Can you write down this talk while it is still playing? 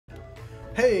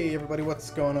Hey everybody, what's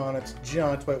going on? It's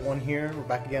John21 here. We're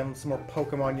back again with some more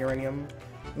Pokemon Uranium.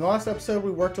 In the last episode,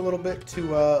 we worked a little bit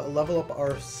to level up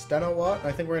our Stenowatt.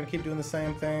 I think we're going to keep doing the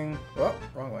same thing. Oh,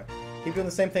 wrong way. Keep doing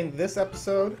the same thing this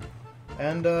episode.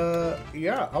 And,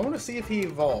 yeah, I want to see if he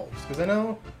evolves. Because I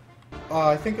know,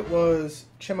 I think it was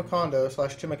Chimicondo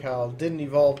 / Chimical didn't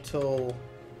evolve till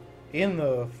in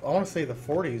the, I want to say the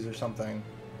 40s or something.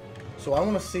 So I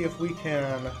want to see if we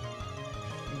can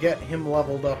get him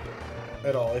leveled up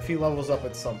at all, if he levels up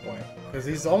at some point. Because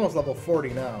he's almost level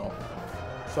 40 now.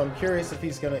 So I'm curious if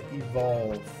he's going to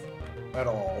evolve at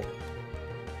all.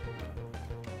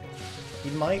 He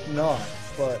might not,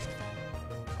 but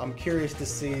I'm curious to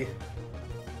see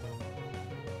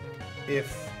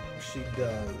if she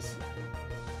does.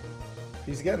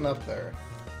 He's getting up there.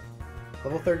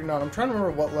 Level 39. I'm trying to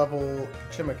remember what level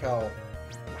Chimical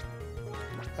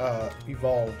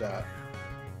evolved at.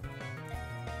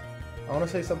 I want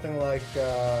to say something like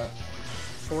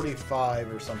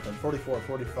 45 or something. 44,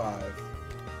 45.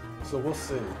 So we'll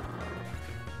see.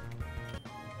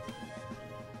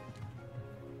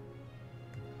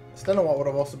 Stenowatt would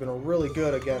have also been really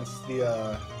good against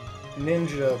the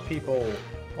ninja people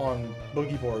on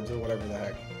boogie boards or whatever the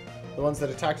heck. The ones that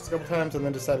attacked us a couple times and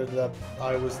then decided that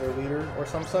I was their leader or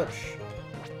some such.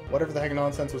 Whatever the heck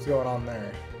nonsense was going on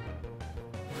there.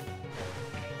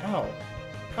 Ow.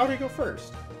 How'd he go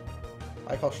first?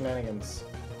 I call shenanigans.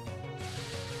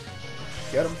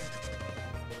 Get him.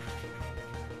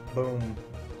 Boom.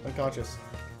 Unconscious.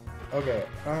 Okay,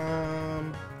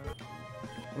 I'm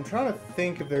trying to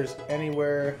think if there's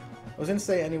anywhere... I was gonna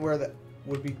say anywhere that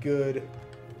would be good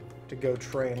to go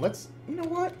train. Let's... You know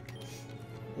what?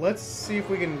 Let's see if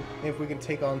we can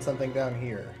take on something down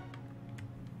here.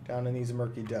 Down in these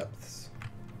murky depths.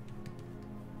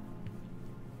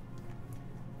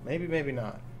 Maybe, maybe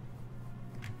not.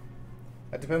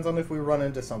 That depends on if we run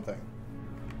into something.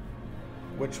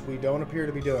 Which we don't appear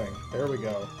to be doing. There we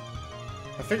go.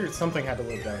 I figured something had to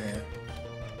live down here.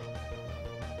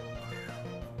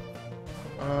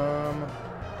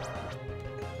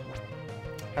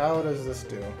 How does this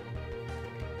do?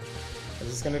 Is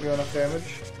this gonna do enough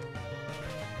damage?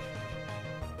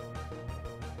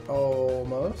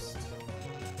 Almost.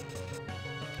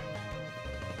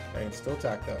 I can still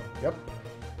attack though. Yep.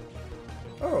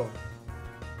 Oh.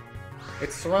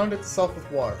 It surrounded itself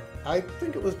with water. I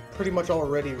think it was pretty much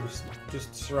already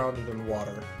just surrounded in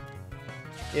water.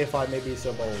 If I may be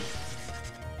so bold.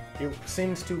 It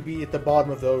seems to be at the bottom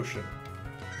of the ocean.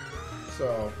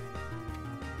 So.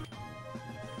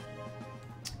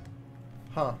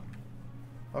 Huh.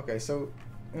 Okay, so,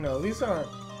 you know, these aren't...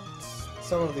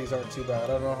 Some of these aren't too bad.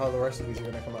 I don't know how the rest of these are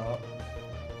going to come out.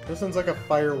 This one's like a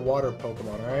fire-water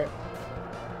Pokemon, right?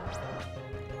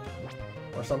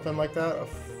 Or something like that?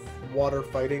 Water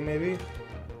fighting, maybe?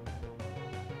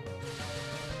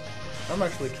 I'm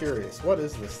actually curious. What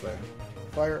is this thing?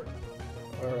 Fire...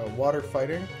 or water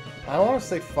fighting? I want to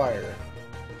say fire.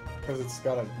 Because it's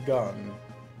got a gun.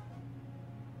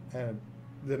 And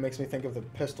that makes me think of the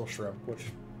pistol shrimp,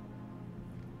 which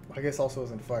I guess also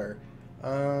isn't fire.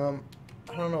 I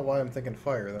don't know why I'm thinking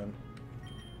fire, then.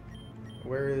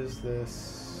 Where is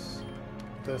this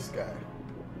guy?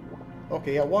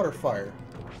 Okay, yeah, water fire.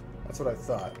 That's what I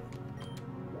thought.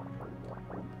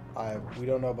 We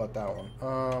don't know about that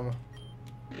one.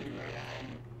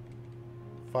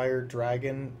 Fire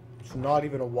dragon. It's not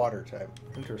even a water type.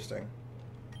 Interesting.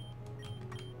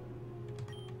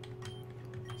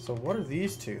 So what are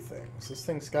these two things? This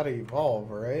thing's got to evolve,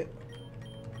 right?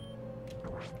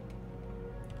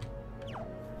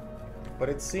 But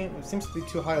it seems to be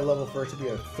too high a level for it to be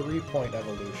a 3-point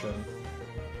evolution.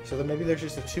 So then maybe there's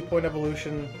just a 2-point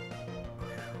evolution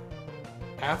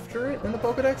after it in the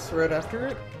Pokedex? Right after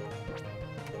it?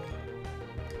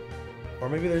 Or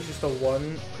maybe there's just a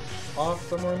 1 off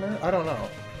somewhere in there? I don't know.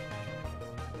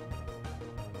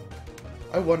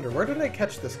 I wonder, where did I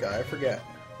catch this guy? I forget.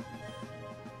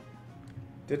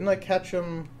 Didn't I catch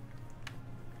him,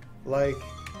 like,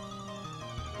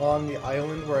 on the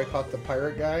island where I caught the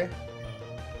pirate guy?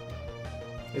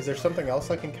 Is there something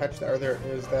else I can catch there?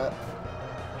 Is that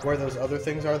where those other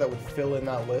things are that would fill in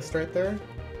that list right there?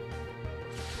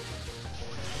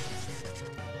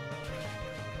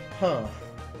 Huh.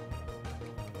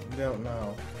 Don't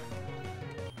know.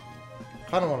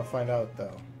 Kinda wanna find out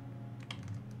though.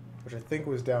 Which I think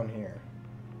was down here.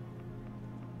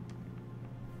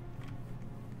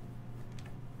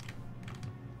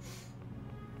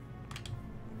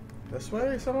 This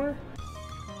way somewhere?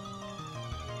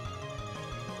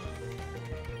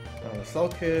 Oh, Cell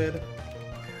Kid.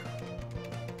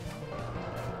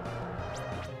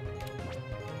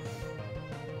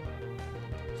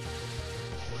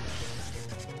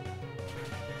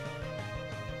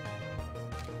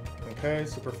 Okay,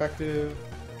 super effective.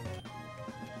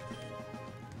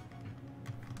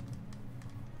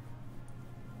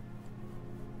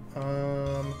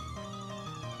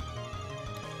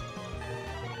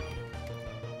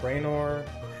 Brain ore.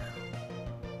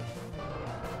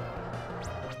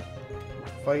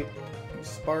 Fight.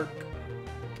 Spark.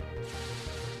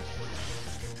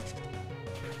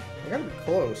 I gotta be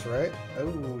close, right?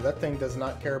 Ooh, that thing does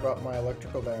not care about my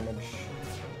electrical damage.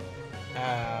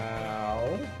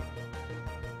 Ow.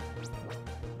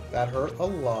 That hurt a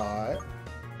lot.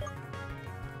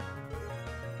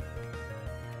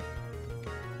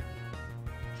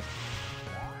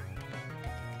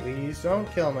 Please don't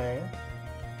kill me.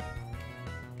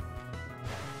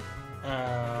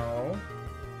 Ow.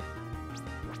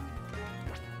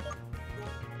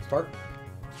 Spark.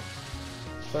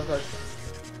 Spark.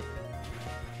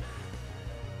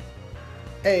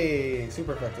 Hey,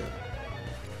 super effective.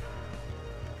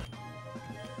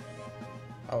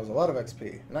 That was a lot of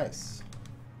XP. Nice.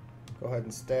 Go ahead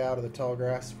and stay out of the tall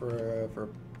grass for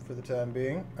the time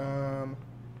being.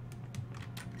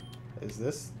 Is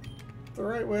this the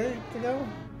right way to go?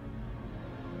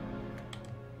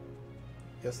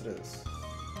 Yes, it is.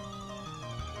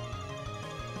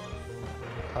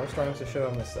 How strong is the shit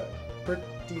on this side?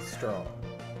 Pretty strong.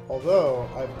 Although,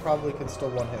 I probably can still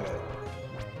one-hit it.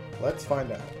 Let's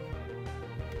find out.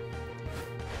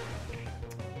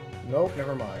 Nope,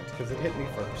 never mind, because it hit me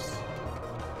first.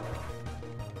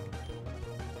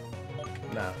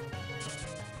 Nah.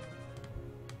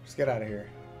 Just get out of here.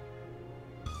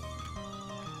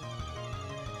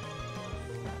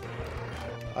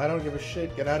 I don't give a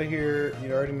shit. Get out of here.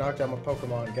 You already knocked out my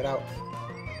Pokemon. Get out.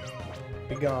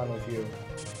 Be gone with you.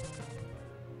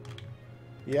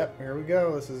 Yep, here we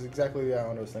go. This is exactly the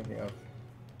island I was thinking of.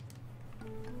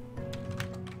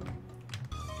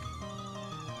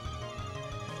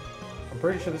 I'm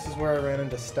pretty sure this is where I ran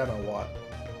into Stenowatt.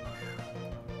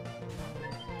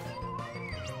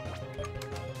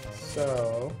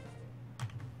 So...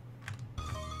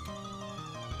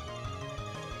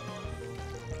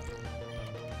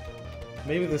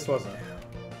 maybe this wasn't.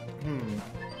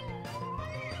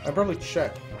 I'd probably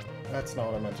check. That's not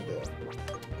what I meant to do.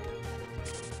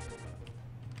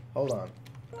 Hold on.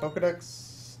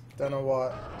 Pokedex,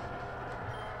 Stenowatt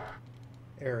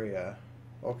area.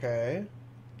 Okay.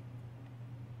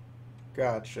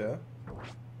 Gotcha.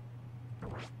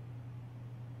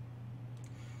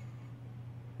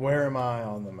 Where am I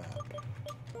on the map?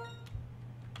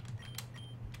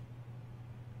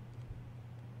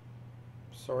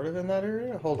 Sort of in that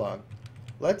area? Hold on.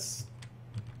 Let's...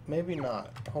 maybe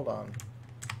not. Hold on.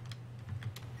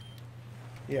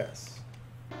 Yes.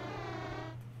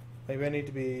 Maybe I need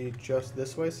to be just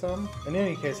this way some? In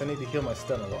any case, I need to heal my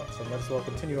Stenowatt, so I might as well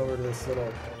continue over to this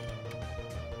little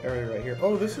area right here.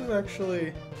 Oh, this is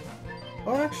actually...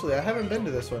 oh, actually, I haven't been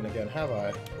to this one again, have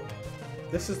I?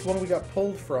 This is the one we got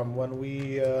pulled from when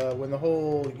we, when the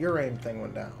whole Uranium thing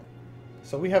went down.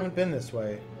 So we haven't been this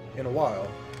way in a while.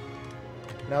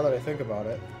 Now that I think about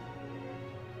it.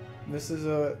 This is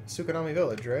a Tsukunami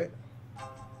village, right?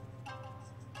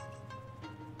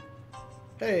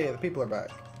 Hey, the people are back.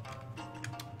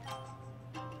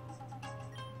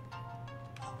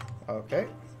 Okay.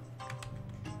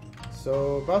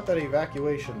 So, about that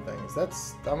evacuation things,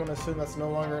 that's... I'm gonna assume that's no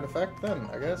longer in effect then,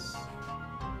 I guess.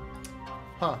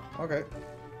 Huh, okay.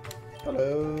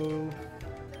 Hello.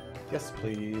 Yes,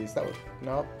 please. That was...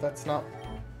 nope, that's not...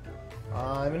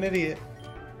 I'm an idiot.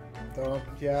 Don't...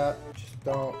 yeah, just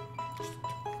don't... just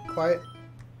quiet.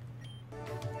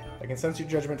 I can sense your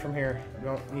judgment from here. You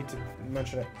don't need to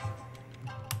mention it.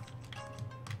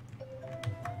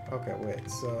 Okay, wait,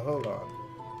 so hold on.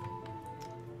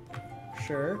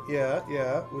 Sure, yeah.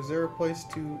 Was there a place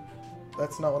to...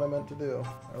 that's not what I meant to do.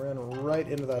 I ran right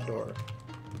into that door.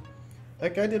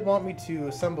 That guy did want me to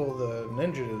assemble the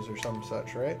ninjas or some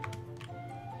such, right?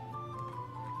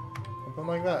 Something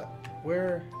like that.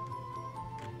 Where...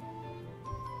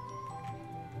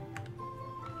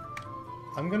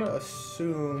 I'm gonna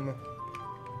assume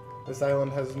this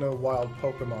island has no wild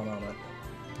Pokemon on it.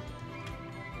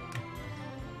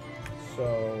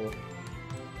 So...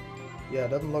 yeah, it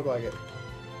doesn't look like it.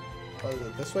 Oh, is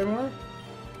it this way more?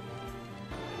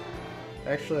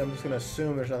 Actually, I'm just gonna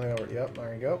assume there's nothing over... yep,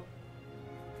 there you go.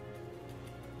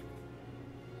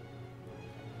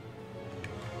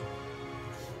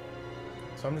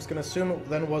 So I'm just gonna assume it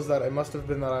then was that it must have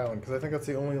been that island, because I think that's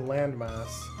the only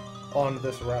landmass on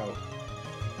this route.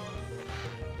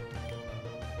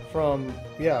 From,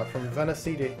 yeah, from Venice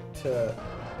to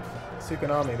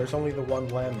Tsukunami, there's only the one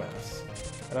landmass.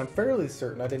 And I'm fairly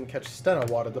certain I didn't catch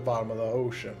Stenowatt at the bottom of the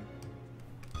ocean.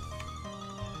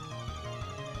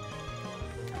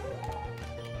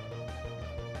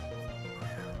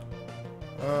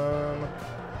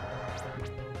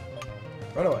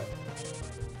 Run away.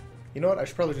 You know what? I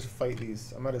should probably just fight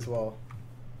these. I might as well.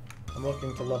 I'm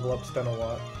looking to level up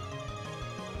Stenowatt.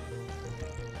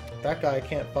 That guy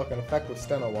can't fucking affect with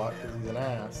Stenowatt because he's an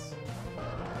ass.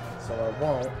 So I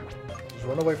won't. Just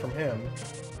run away from him.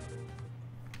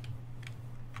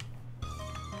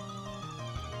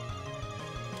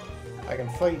 I can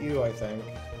fight you, I think.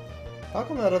 How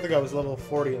come that other guy was level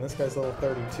 40 and this guy's level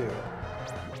 32?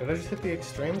 Did I just hit the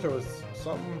extremes or was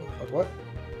something... like what?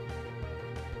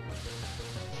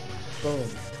 Boom.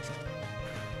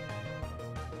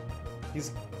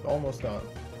 He's almost gone.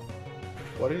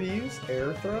 What did he use?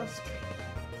 Air thrust?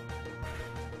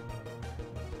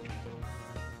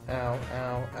 Ow,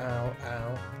 ow, ow,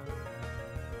 ow.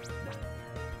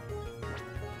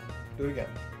 Do it again.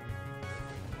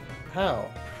 How?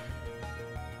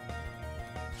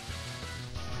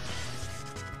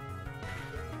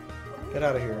 Get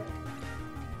out of here.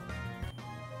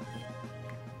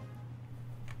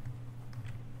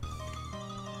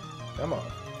 Come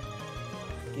on.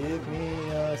 Give me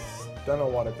a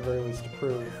Stenowatt at the very least to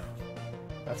prove.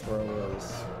 That's where I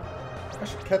was. I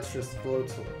should catch this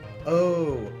Floatzel.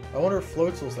 Oh! I wonder if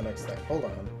Floatzel's the next thing. Hold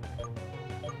on.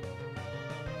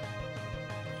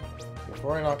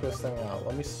 Before I knock this thing out,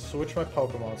 let me switch my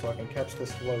Pokemon so I can catch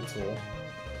this Floatzel.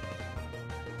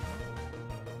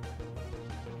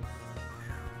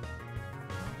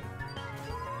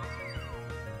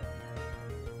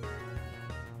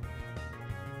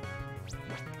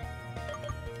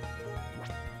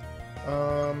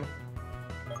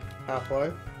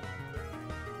 Half-Life.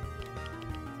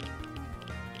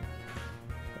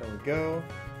 There we go.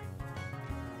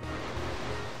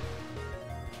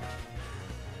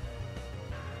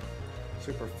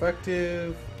 Super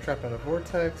effective. Trapped in a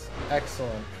vortex.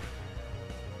 Excellent.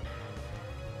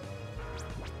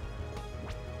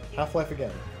 Half-Life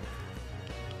again.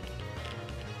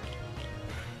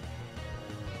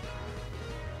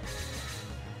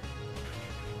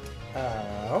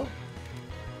 Ow.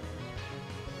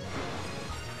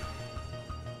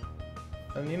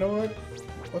 And you know what?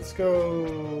 Let's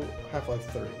go Half-Life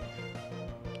 3.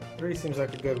 3 seems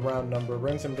like a good round number.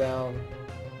 Brings them down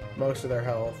most of their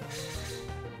health.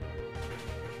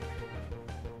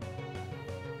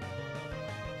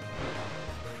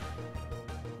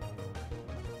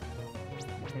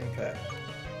 Okay.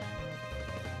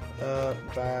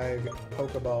 Bag,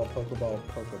 Pokeball, Pokeball,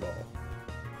 Pokeball.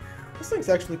 This thing's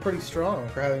actually pretty strong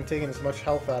for having taken as much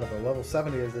health out of it. Level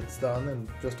 70 as it's done in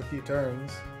just a few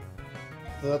turns.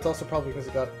 So that's also probably because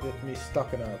it got me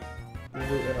stuck in a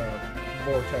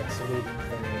vortex loop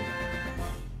thingy.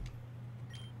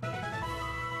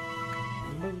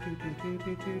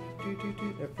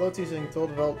 It floats using full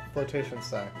developed flotation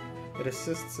sac. It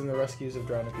assists in the rescues of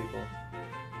drowning people.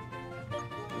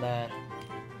 Nah.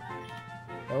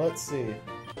 Now let's see.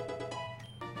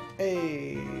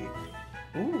 Hey.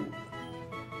 Ooh.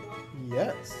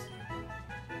 Yes.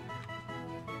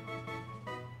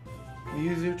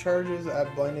 Yuzu charges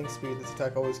at blinding speed. This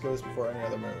attack always goes before any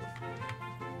other move.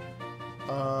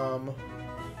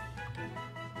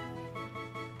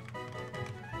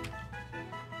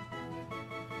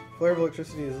 Flare of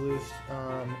electricity is loose.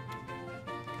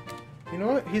 You know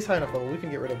what? He's high enough level. We can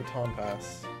get rid of the Baton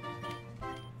Pass.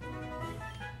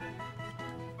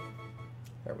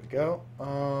 There we go.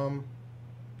 I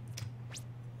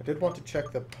did want to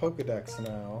check the Pokedex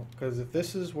now, because if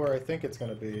this is where I think it's going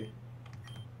to be...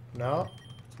 No,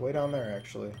 it's way down there,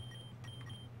 actually.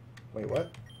 Wait,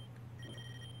 what?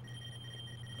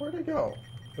 Where'd it go?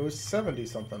 It was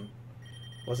 70-something.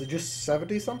 Was it just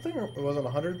 70-something, or was it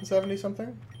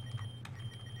 170-something?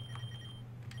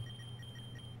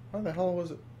 Why the hell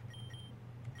was it...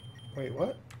 Wait,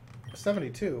 what?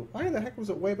 72? Why the heck was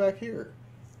it way back here?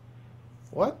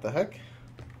 What the heck?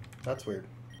 That's weird.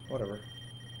 Whatever.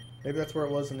 Maybe that's where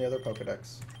it was in the other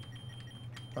Pokedex.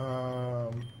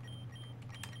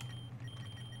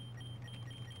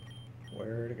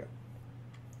 Where to go?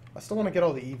 I still want to get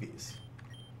all the EVs.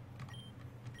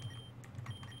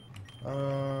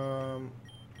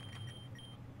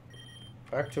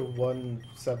 Back to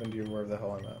 170 or wherever the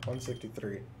hell I'm at.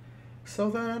 163. So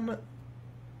then,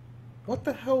 what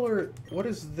the hell are... What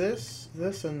is this,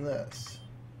 this, and this?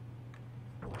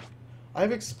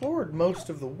 I've explored most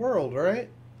of the world, right?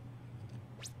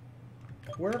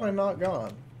 Where have I not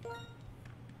gone?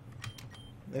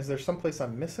 Is there someplace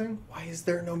I'm missing? Why is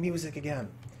there no music again?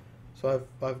 So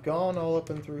I've gone all up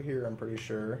and through here, I'm pretty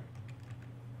sure.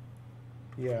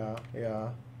 Yeah.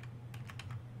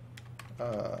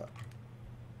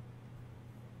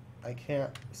 I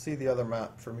can't see the other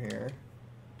map from here.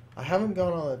 I haven't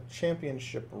gone on a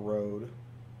championship road.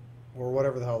 Or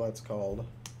whatever the hell that's called.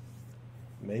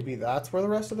 Maybe that's where the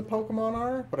rest of the Pokemon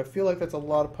are? But I feel like that's a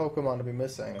lot of Pokemon to be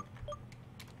missing.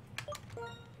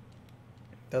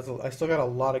 I still got a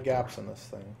lot of gaps in this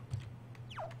thing.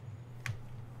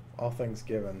 All things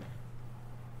given.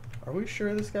 Are we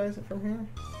sure this guy isn't from here?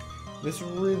 This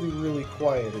really, really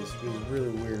quiet is really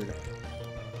weird.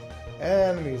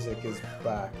 And the music is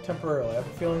back. Temporarily. I have a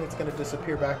feeling it's going to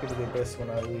disappear back into the abyss when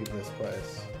I leave this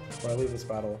place. When I leave this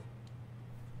battle.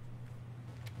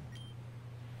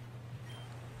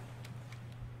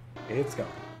 It's gone.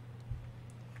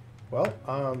 Well,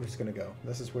 I'm just gonna go.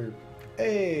 This is weird.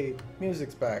 Hey!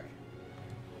 Music's back.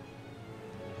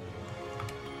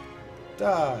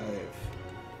 Dive.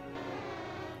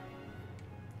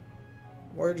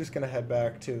 We're just gonna head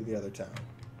back to the other town.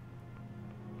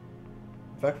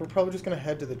 In fact, we're probably just gonna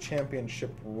head to the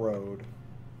Championship Road.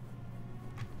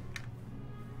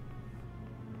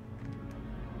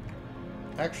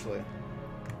 Actually,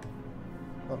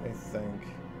 let me think.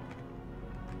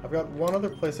 I've got one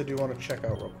other place I do want to check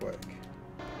out real quick.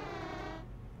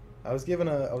 I was given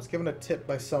a tip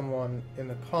by someone in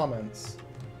the comments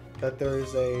that there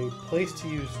is a place to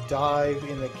use dive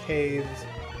in the caves.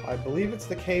 I believe it's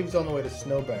the caves on the way to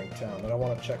Snowbank Town that I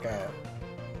want to check out.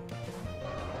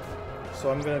 So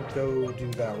I'm gonna go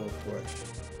do that real quick.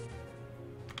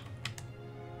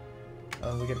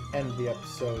 And we can end the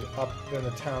episode up in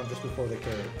the town just before the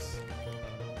caves.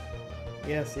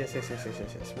 Yes.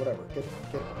 Whatever.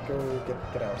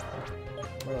 Get out.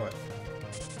 Run away.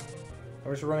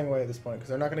 I'm just running away at this point because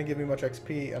they're not going to give me much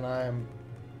XP, and I'm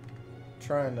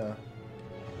trying to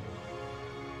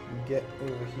get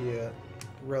over here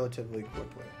relatively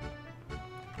quickly.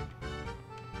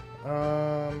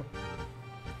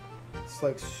 It's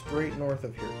like straight north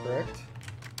of here, correct?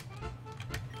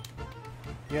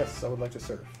 Yes, I would like to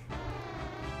surf.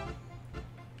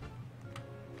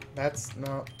 That's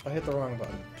not... I hit the wrong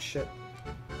button. Shit.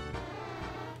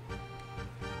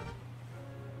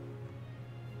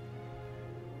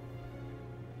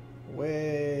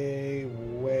 Way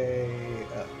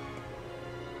up.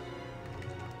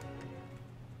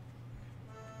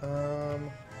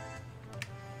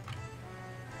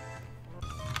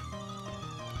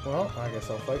 Well, I guess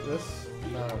I'll fight this.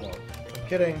 No, I won't. I'm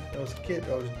kidding. That was a kid.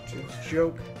 That was a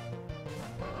joke.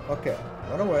 Okay,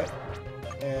 run away.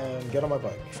 And get on my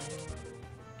bike.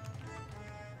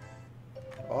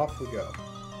 Off we go.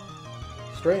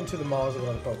 Straight into the maws of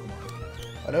another Pokemon.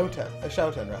 A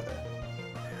Shouten, rather.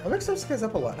 I mix those guys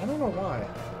up a lot. I don't know why.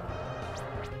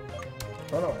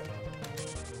 Run away.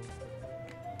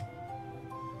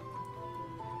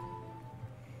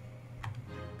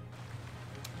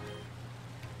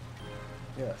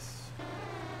 Yes.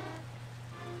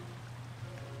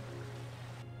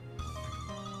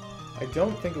 I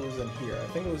don't think it was in here. I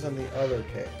think it was in the other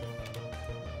cave.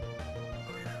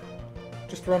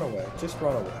 Just run away. Just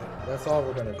run away. That's all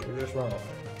we're gonna do. Just run away.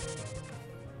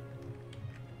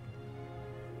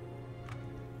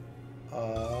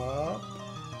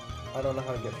 I don't know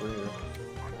how to get through here.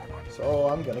 So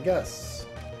I'm gonna guess.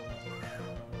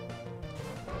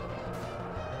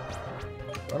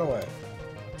 Run away.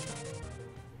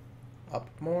 Up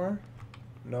more?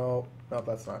 No. No,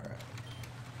 that's not right.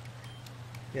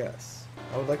 Yes.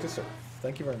 I would like to surf.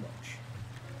 Thank you very much.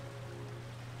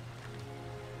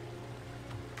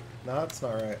 No, that's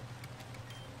not right.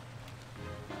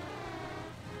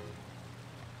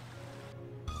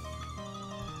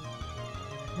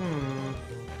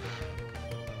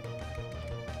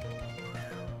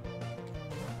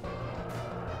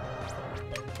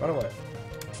 Run away.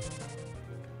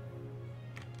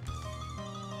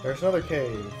 There's another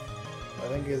cave. I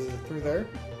think is it through there?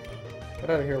 Get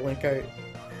out of here, Linkite.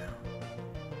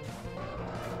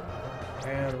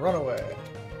 And run away.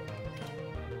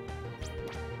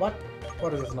 What?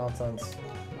 What is this nonsense?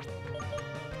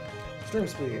 Stream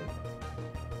speed.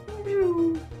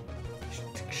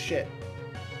 Shit.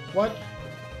 What?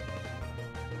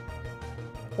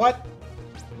 What?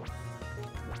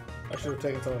 I should have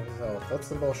taken some of his health. That's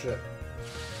some bullshit.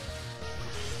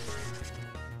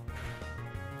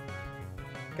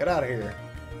 Get out of here.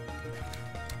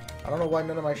 I don't know why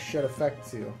none of my shit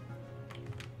affects you.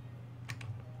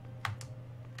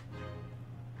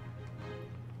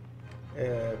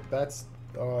 That's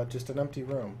just an empty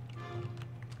room.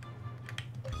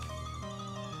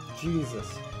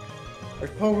 Jesus.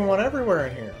 There's Pokemon everywhere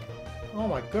in here. Oh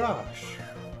my gosh.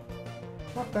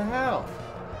 What the hell?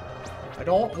 I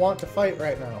don't want to fight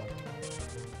right now.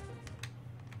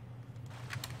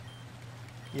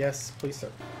 Yes, please, sir.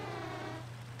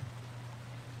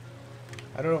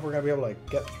 I don't know if we're going to be able to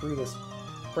get through this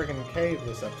friggin' cave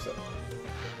this episode.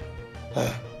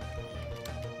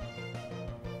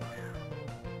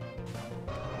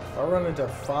 I run into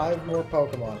 5 more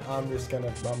Pokemon, I'm done. I'm just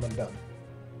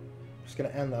gonna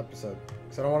end the episode.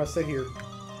 Because I don't want to sit here.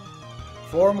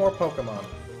 4 more Pokemon.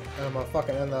 And I'm gonna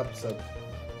fucking end the episode.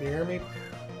 You hear me?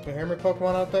 You hear me,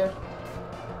 Pokemon out there?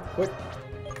 Quit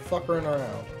fuckering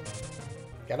around.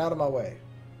 Get out of my way.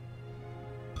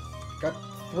 Got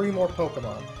 3 more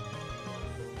Pokemon.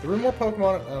 3 more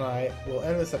Pokemon and I will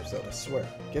end this episode, I swear.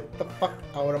 Get the fuck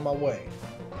out of my way.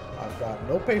 I've got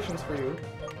no patience for you.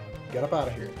 Get up out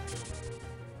of here.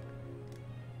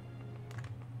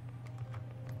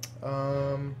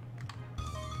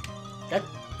 Get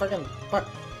fucking fuck.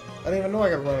 I didn't even know I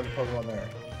could run into Pokemon there.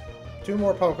 2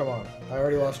 more Pokemon. I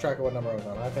already lost track of what number I was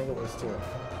on. I think it was 2.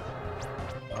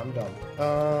 I'm done.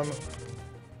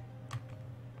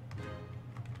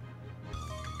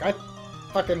 Got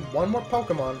fucking 1 more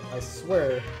Pokemon, I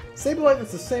swear. Sableye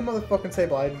is the same motherfucking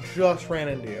Sableye. I just ran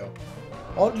into you.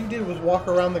 All you did was walk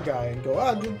around the guy and go,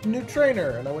 ah, new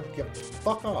trainer! And I would get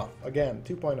fuck off. Again,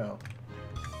 2.0.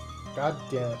 God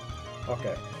damn it.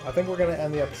 Okay, I think we're gonna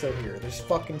end the episode here. There's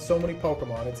fucking so many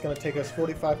Pokemon. It's gonna take us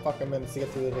 45 fucking minutes to get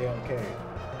through the damn cave.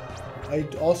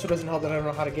 It also doesn't help that I don't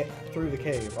know how to get through the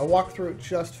cave. I walked through it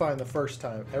just fine the first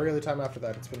time. Every other time after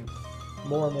that, it's been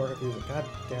more and more confusing. God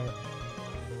damn it.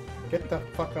 Get the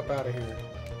fuck up out of here.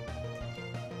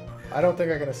 I don't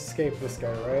think I can escape this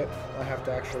guy, right? I have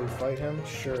to actually fight him?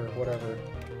 Sure, whatever.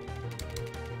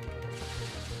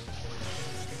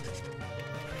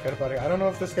 Get up out of here. I don't know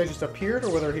if this guy just appeared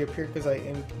or whether he appeared because I,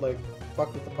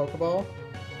 fucked with the Pokeball.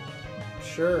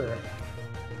 Sure.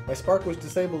 My spark was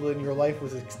disabled and your life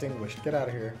was extinguished. Get out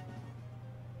of here.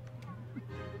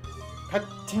 God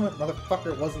damn it,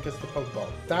 motherfucker. It wasn't because of the Pokeball.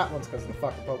 That one's because of the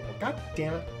fucking Pokeball. God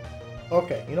damn it.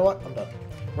 Okay, you know what? I'm done.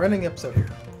 We're ending the episode here.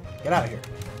 Get out of here.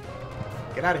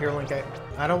 Get out of here, Linkite.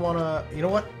 I don't want to... You know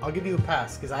what? I'll give you a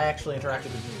pass, because I actually interacted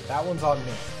with you. That one's on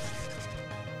me.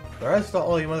 The rest of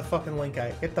all you motherfucking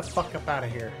Linkite, get the fuck up out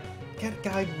of here. Get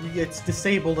guy gets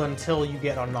disabled until you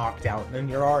get knocked out, and then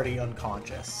you're already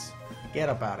unconscious. Get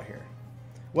up out of here.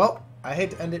 Well, I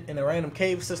hate to end it in a random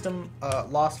cave system,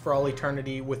 lost for all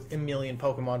eternity with a million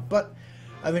Pokemon, but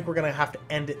I think we're going to have to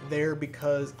end it there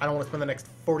because I don't want to spend the next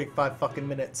 45 fucking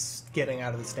minutes getting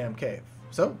out of this damn cave.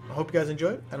 So, I hope you guys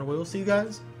enjoyed, and we'll see you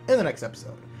guys in the next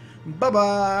episode.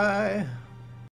 Bye-bye!